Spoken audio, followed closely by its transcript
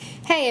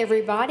Hey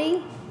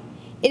everybody,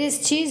 it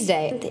is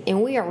Tuesday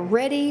and we are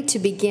ready to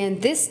begin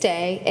this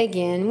day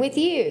again with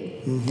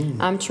you.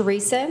 I'm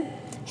Teresa,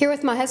 here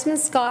with my husband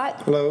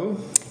Scott. Hello.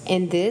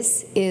 And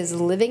this is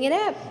Living It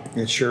Up.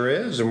 It sure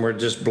is, and we're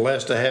just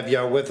blessed to have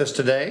y'all with us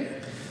today.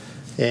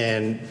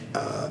 And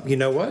you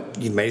know what?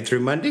 You made it through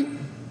Monday,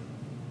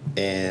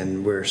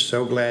 and we're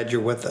so glad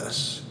you're with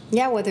us.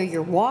 Yeah, whether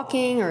you're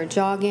walking or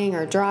jogging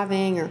or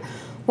driving or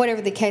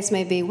whatever the case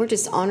may be, we're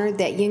just honored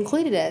that you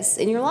included us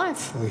in your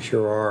life. We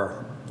sure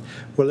are.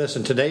 Well,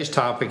 listen, today's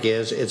topic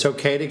is it's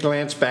okay to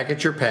glance back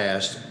at your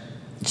past.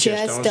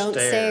 Just don't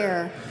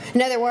stare.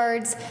 In other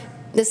words,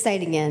 let's say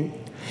it again.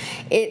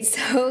 It's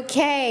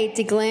okay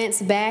to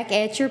glance back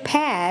at your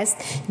past.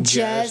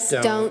 Just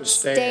don't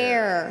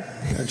stare.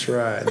 That's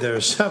right.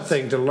 There's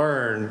something to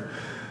learn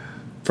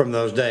from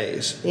those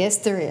days. Yes,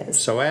 there is.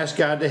 So ask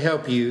God to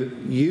help you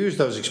use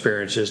those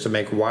experiences to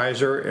make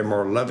wiser and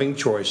more loving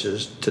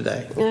choices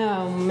today.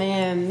 Oh,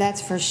 man,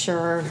 that's for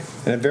sure.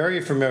 And a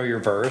very familiar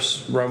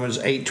verse, Romans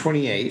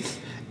 8:28,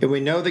 and we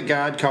know that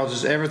God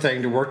causes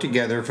everything to work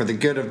together for the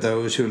good of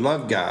those who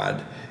love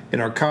God and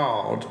are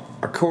called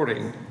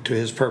according to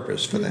his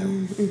purpose for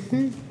them.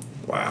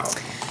 Mm-hmm. Wow.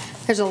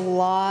 There's a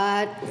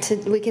lot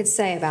we could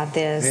say about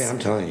this. Yeah, I'm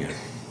telling you.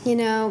 You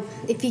know,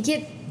 if you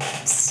get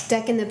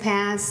stuck in the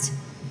past,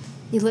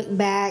 you look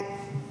back,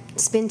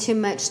 spend too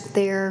much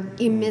there,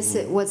 you miss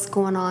it, what's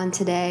going on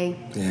today.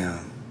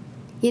 Yeah.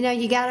 You know,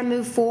 you got to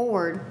move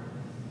forward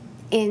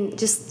and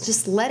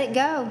just let it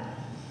go.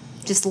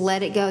 Just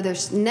let it go.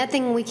 There's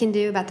nothing we can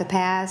do about the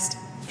past.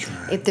 That's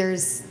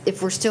right.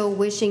 If we're still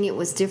wishing it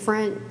was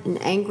different and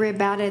angry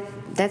about it,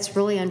 that's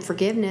really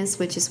unforgiveness,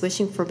 which is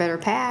wishing for a better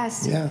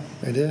past. Yeah,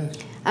 it is.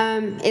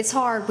 It's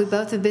hard. We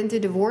both have been through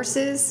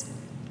divorces.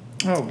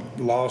 Oh,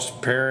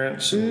 lost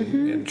parents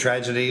and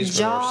tragedies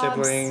for our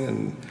Jobs, sibling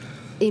and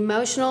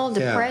emotional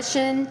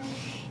depression,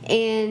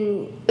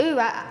 and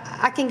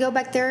I can go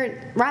back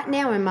there right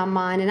now in my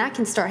mind, and I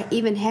can start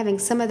even having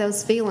some of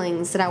those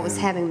feelings that I was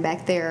having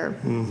back there.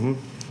 Mm-hmm.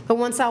 But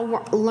once I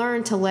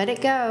learned to let it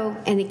go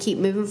and to keep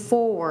moving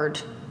forward,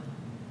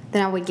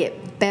 then I would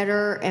get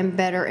better and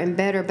better and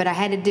better. But I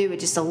had to do it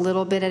just a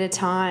little bit at a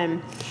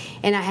time,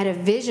 and I had a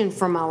vision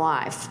for my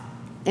life.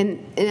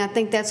 And I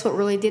think that's what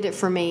really did it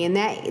for me. And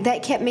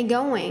that kept me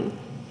going.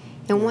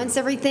 And once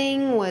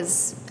everything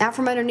was out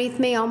from underneath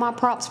me, all my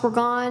props were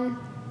gone,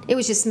 it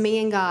was just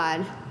me and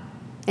God.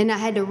 And I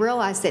had to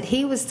realize that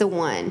he was the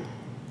one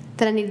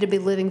that I needed to be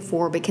living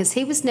for, because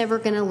he was never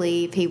going to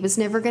leave. He was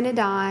never going to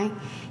die.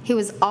 He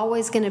was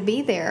always going to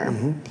be there.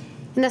 Mm-hmm.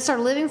 And I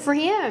started living for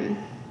him.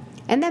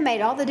 And that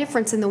made all the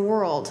difference in the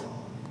world.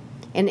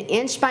 And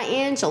inch by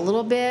inch, a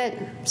little bit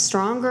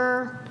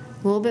stronger,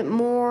 a little bit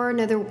more.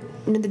 Another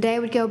day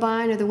would go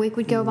by, another week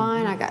would go by,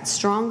 and I got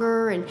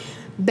stronger and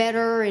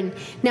better. And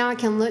now I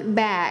can look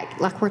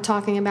back, like we're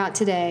talking about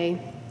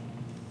today,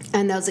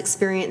 and those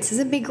experiences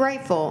and be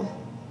grateful,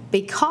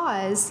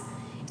 because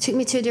it took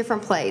me to a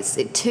different place.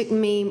 It took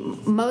me,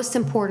 most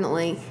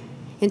importantly,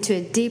 into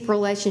a deep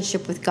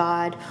relationship with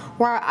God,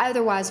 where I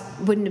otherwise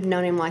wouldn't have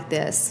known him like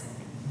this.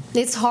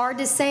 It's hard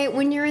to say it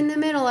when you're in the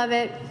middle of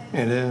it.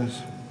 It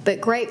is. But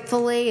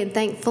gratefully and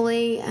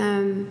thankfully,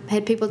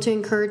 had people to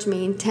encourage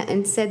me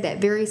and said that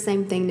very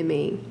same thing to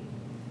me.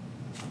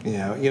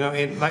 Yeah,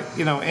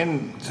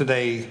 in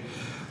today,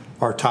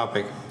 our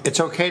topic, it's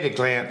okay to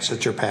glance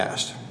at your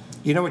past.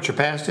 You know what your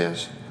past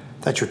is?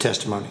 That's your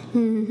testimony.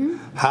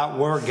 Mm-hmm.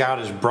 Where God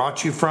has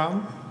brought you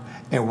from,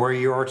 and where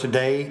you are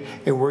today,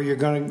 and where you're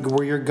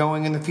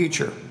going in the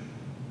future.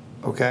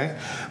 Okay?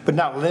 But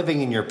not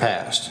living in your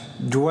past,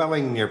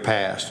 dwelling in your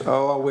past.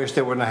 Oh, I wish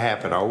that wouldn't have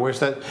happened. I wish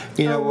that,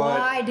 what?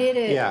 Why did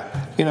it? Yeah.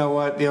 You know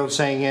what the old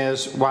saying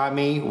is? Why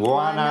me?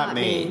 Why not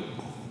me?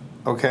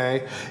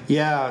 Okay?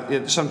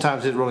 Yeah,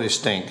 sometimes it really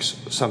stinks,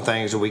 some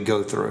things that we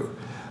go through.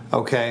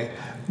 Okay?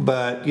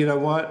 But you know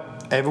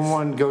what?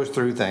 Everyone goes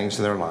through things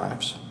in their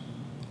lives.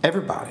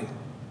 Everybody.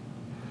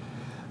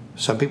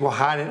 Some people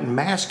hide it and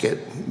mask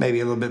it,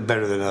 maybe a little bit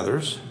better than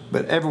others.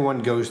 But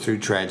everyone goes through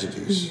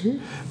tragedies.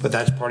 Mm-hmm. But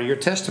that's part of your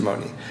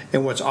testimony.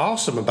 And what's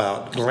awesome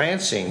about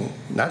glancing,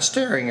 not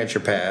staring at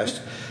your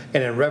past,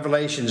 and in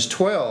Revelations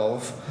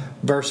 12,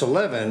 verse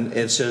 11,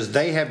 it says,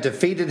 they have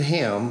defeated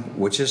him,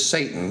 which is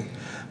Satan,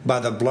 by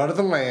the blood of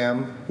the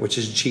Lamb, which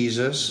is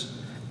Jesus,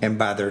 and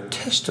by their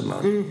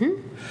testimony.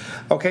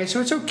 Mm-hmm. Okay, so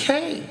it's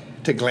okay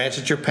to glance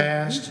at your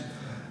past. Mm-hmm.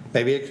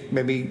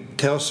 Maybe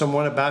tell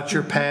someone about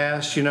your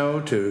past,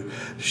 to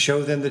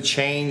show them the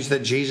change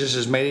that Jesus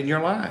has made in your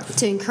life.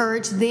 To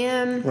encourage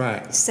them.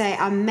 Right. Say,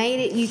 I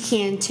made it, you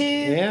can too.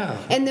 Yeah.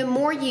 And the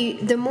more and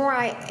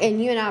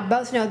you and I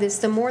both know this,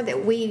 the more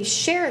that we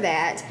share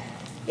that,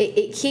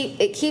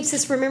 it keeps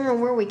us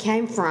remembering where we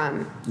came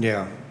from.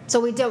 Yeah. So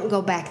we don't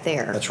go back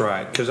there. That's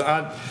right. Because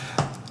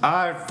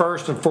I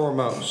first and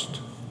foremost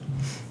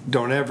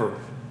don't ever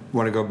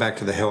want to go back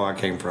to the hell I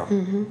came from.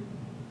 Mm-hmm.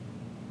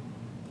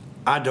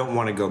 I don't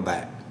want to go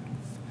back.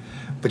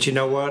 But you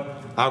know what?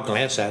 I'll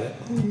glance at it.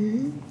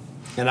 Mm-hmm.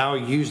 And I'll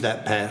use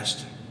that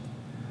past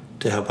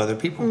to help other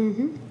people.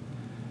 Mm-hmm.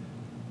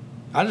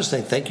 I just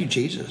think, thank you,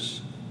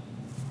 Jesus,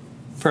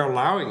 for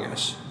allowing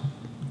us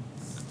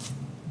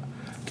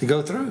to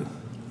go through.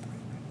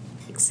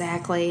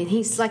 Exactly. And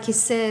he's, like he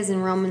says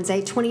in Romans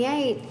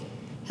 8:28,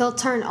 he'll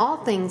turn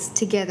all things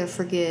together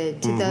for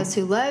good to those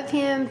who love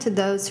him, to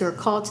those who are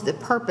called to the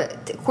purpose,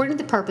 according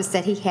to the purpose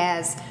that he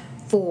has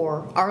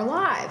for our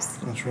lives.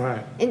 That's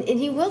right. And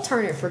he will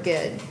turn it for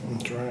good.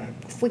 That's right.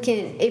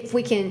 If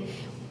we can,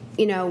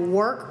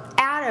 work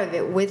out of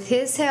it with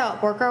his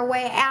help, work our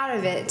way out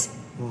of it.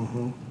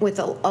 With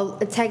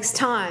it takes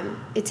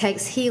time, it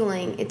takes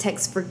healing, it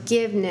takes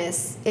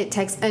forgiveness, it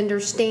takes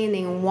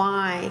understanding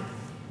why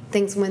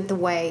things went the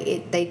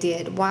way they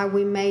did, why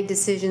we made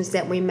decisions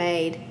that we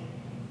made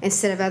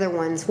instead of other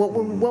ones. What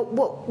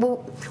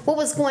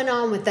was going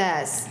on with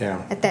us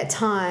at that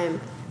time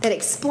that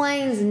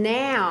explains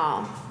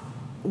now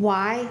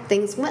why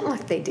things went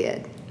like they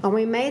did, or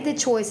we made the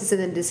choices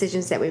and the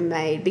decisions that we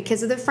made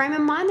because of the frame of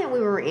mind that we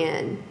were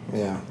in.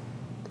 Yeah.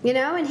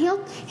 And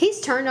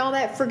he's turned all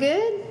that for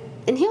good,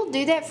 and he'll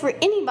do that for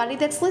anybody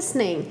that's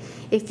listening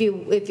if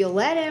you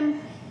let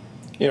him.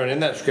 And in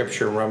that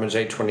scripture in Romans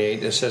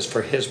 8:28, it says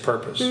for his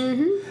purpose.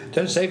 It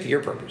doesn't say for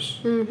your purpose.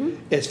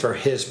 It's for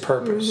his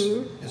purpose.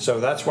 And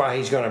so that's why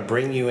he's going to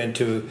bring you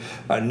into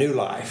a new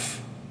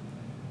life,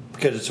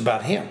 because it's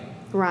about him.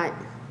 Right.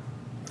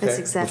 That's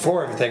exactly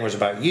Before right. everything was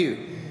about you.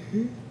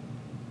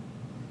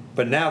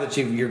 But now that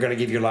you're going to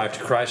give your life to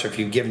Christ, or if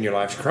you've given your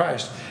life to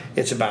Christ,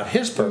 it's about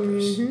his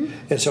purpose.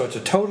 And so it's a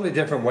totally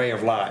different way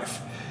of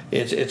life.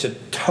 It's a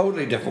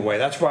totally different way.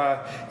 That's why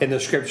in the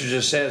scriptures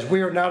it says,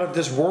 we are not of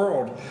this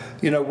world.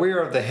 We are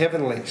of the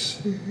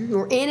heavenlies.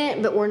 We're in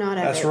it, but we're not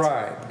of it. That's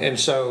right. And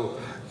so,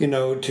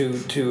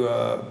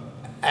 to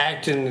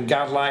act in a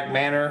godlike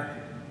manner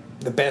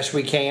the best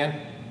we can.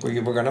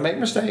 We're going to make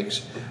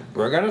mistakes.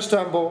 We're going to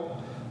stumble.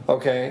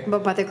 Okay.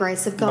 But by the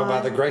grace of God. But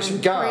by the grace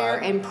of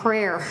God.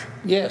 Prayer.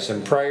 Yes,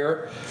 in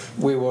prayer,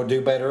 we will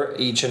do better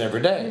each and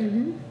every day.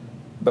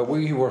 But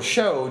we will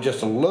show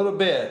just a little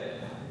bit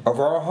of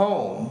our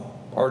home,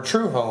 our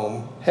true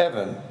home,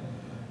 heaven,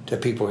 to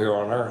people here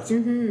on earth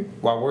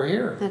while we're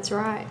here. That's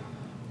right.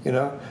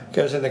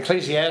 Because in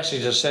Ecclesiastes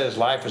it says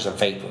life is a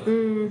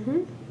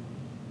vapor.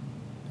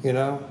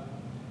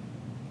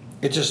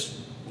 It just,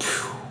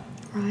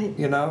 right.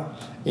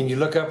 And you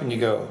look up and you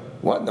go,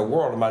 what in the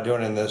world am I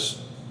doing in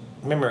this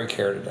memory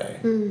care today?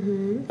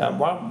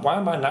 Why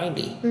am I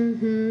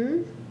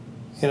 90?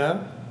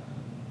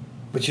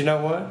 But you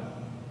know what?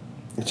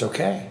 It's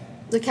okay.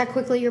 Look how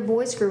quickly your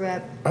boys grew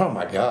up. Oh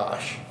my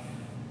gosh.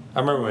 I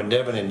remember when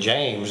Devin and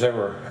James,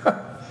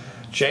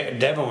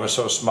 Devin was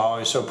so small, he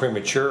was so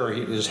premature,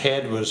 his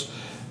head was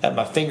at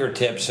my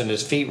fingertips and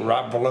his feet were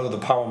right below the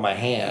palm of my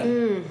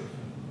hand.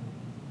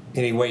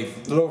 And he weighed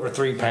a little over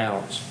 3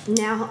 pounds.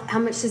 Now, how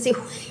much does he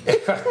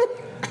weigh?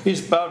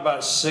 He's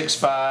about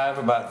 6'5",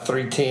 about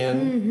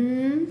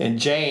 310. And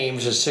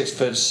James is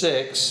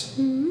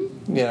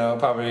 6'6",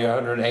 probably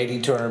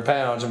 180, 200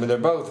 pounds. I mean, they're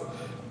both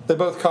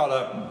caught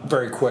up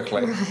very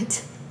quickly.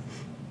 Right.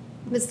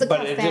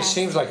 But it just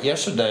seems like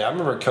yesterday. I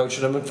remember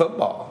coaching them in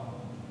football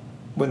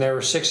when they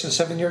were 6 and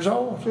 7 years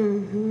old.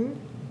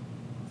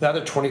 Now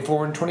they're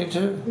 24 and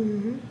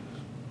 22.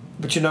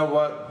 But you know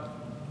what?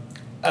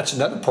 That's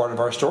another part of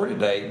our story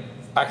today.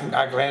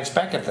 I glance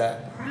back at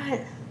that.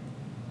 Right.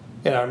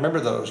 And I remember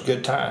those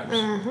good times.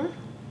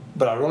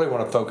 But I really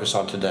want to focus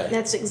on today.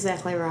 That's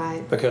exactly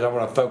right. Because I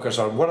want to focus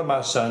on what are my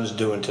sons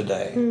doing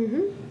today.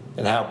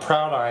 And how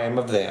proud I am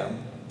of them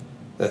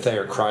that they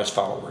are Christ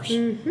followers.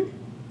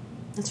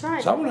 That's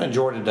right. So I want to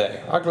enjoy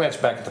today. I'll glance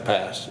back at the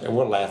past and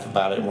we'll laugh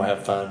about it and we'll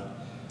have fun.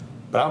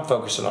 But I'm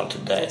focusing on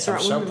today. That's right.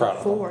 I'm so proud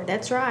of them.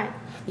 That's right.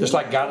 Just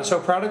like God is so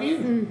proud of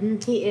you.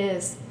 He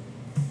is.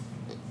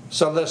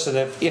 So listen,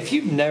 if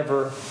you've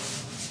never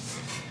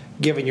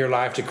given your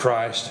life to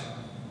Christ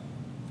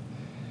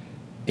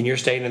and you're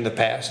staying in the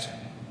past,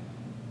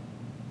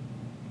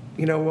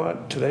 you know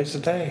what? Today's the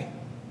day.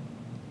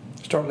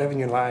 Start living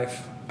your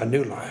life, a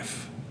new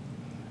life,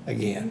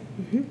 again.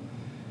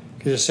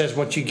 Because it says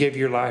once you give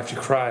your life to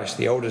Christ,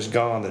 the old is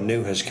gone, the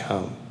new has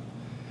come.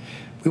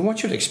 We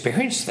want you to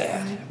experience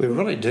that. We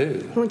really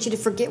do. I want you to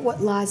forget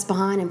what lies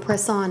behind and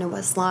press on to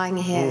what's lying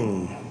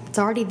ahead. It's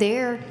already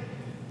there.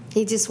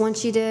 He just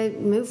wants you to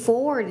move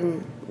forward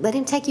and let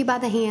him take you by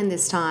the hand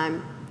this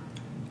time.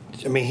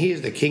 I mean, he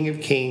is the King of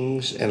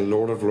Kings and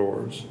Lord of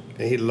Lords.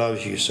 And he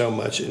loves you so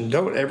much. And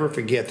don't ever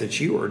forget that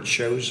you are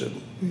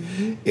chosen.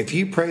 If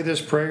you pray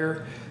this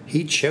prayer,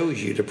 he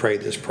chose you to pray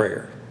this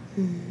prayer.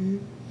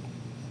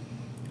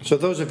 So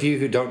those of you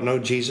who don't know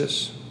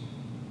Jesus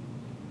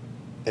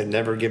and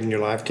never given your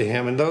life to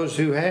him, and those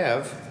who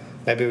have,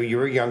 maybe you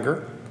were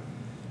younger,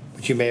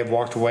 but you may have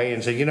walked away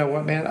and said, you know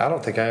what, man, I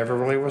don't think I ever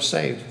really was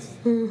saved.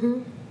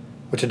 Well,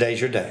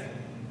 today's your day.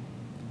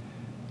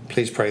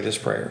 Please pray this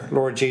prayer.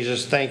 Lord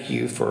Jesus, thank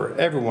you for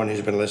everyone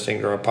who's been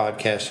listening to our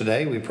podcast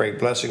today. We pray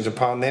blessings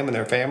upon them and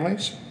their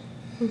families.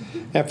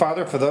 And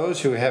Father, for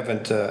those who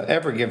haven't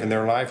ever given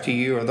their life to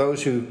you, or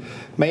those who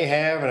may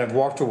have and have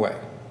walked away,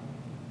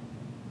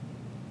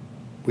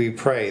 we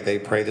pray they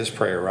pray this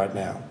prayer right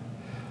now.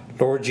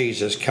 Lord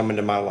Jesus, come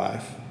into my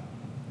life.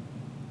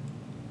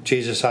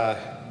 Jesus,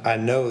 I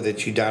know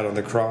that you died on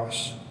the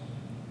cross,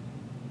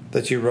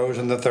 that you rose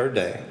on the third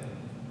day.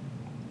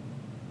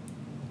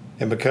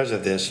 And because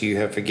of this, you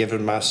have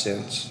forgiven my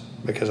sins,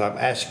 because I'm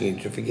asking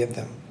you to forgive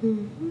them.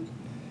 Mm-hmm.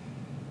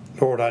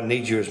 Lord, I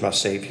need you as my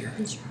Savior.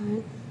 That's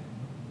right.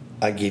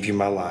 I give you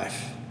my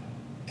life.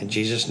 In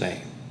Jesus'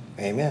 name,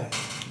 amen.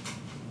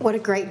 What a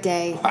great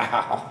day.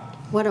 Wow.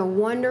 What a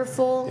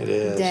wonderful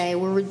day.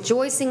 We're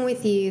rejoicing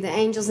with you. The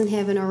angels in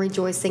heaven are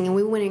rejoicing, and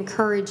we want to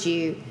encourage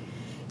you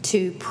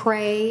to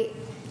pray,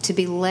 to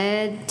be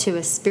led to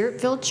a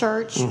Spirit-filled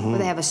church where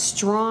they have a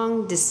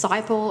strong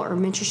disciple or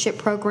mentorship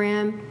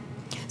program,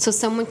 so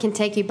someone can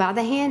take you by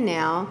the hand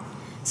now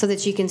so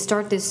that you can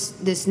start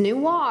this new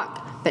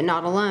walk, but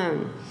not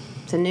alone.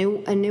 It's a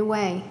new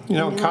way.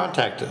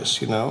 Contact us,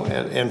 at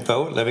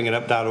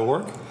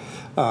info@livingitup.org.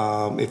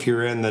 If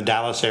you're in the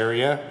Dallas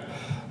area,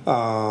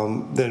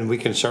 then we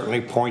can certainly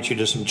point you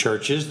to some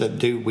churches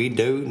that we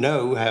do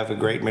know have a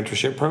great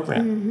mentorship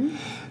program.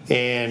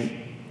 And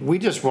we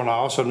just want to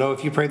also know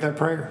if you prayed that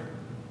prayer.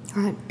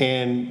 Right.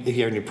 And if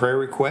you have any prayer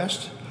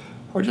requests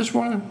or just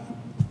want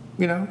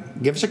to,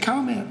 give us a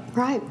comment.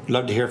 Right.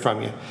 Love to hear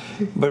from you.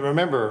 But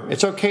remember,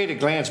 it's okay to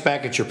glance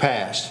back at your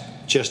past.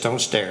 Just don't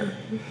stare.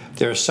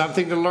 There's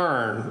something to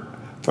learn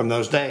from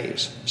those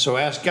days. So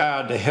ask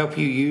God to help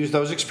you use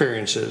those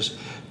experiences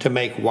to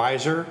make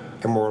wiser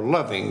and more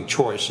loving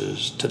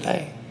choices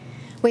today.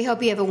 We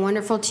hope you have a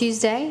wonderful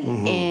Tuesday,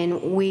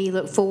 and we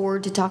look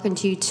forward to talking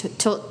to you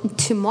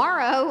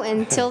tomorrow.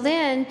 Until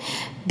then,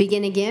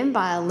 begin again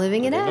by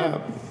living it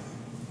up.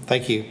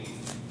 Thank you.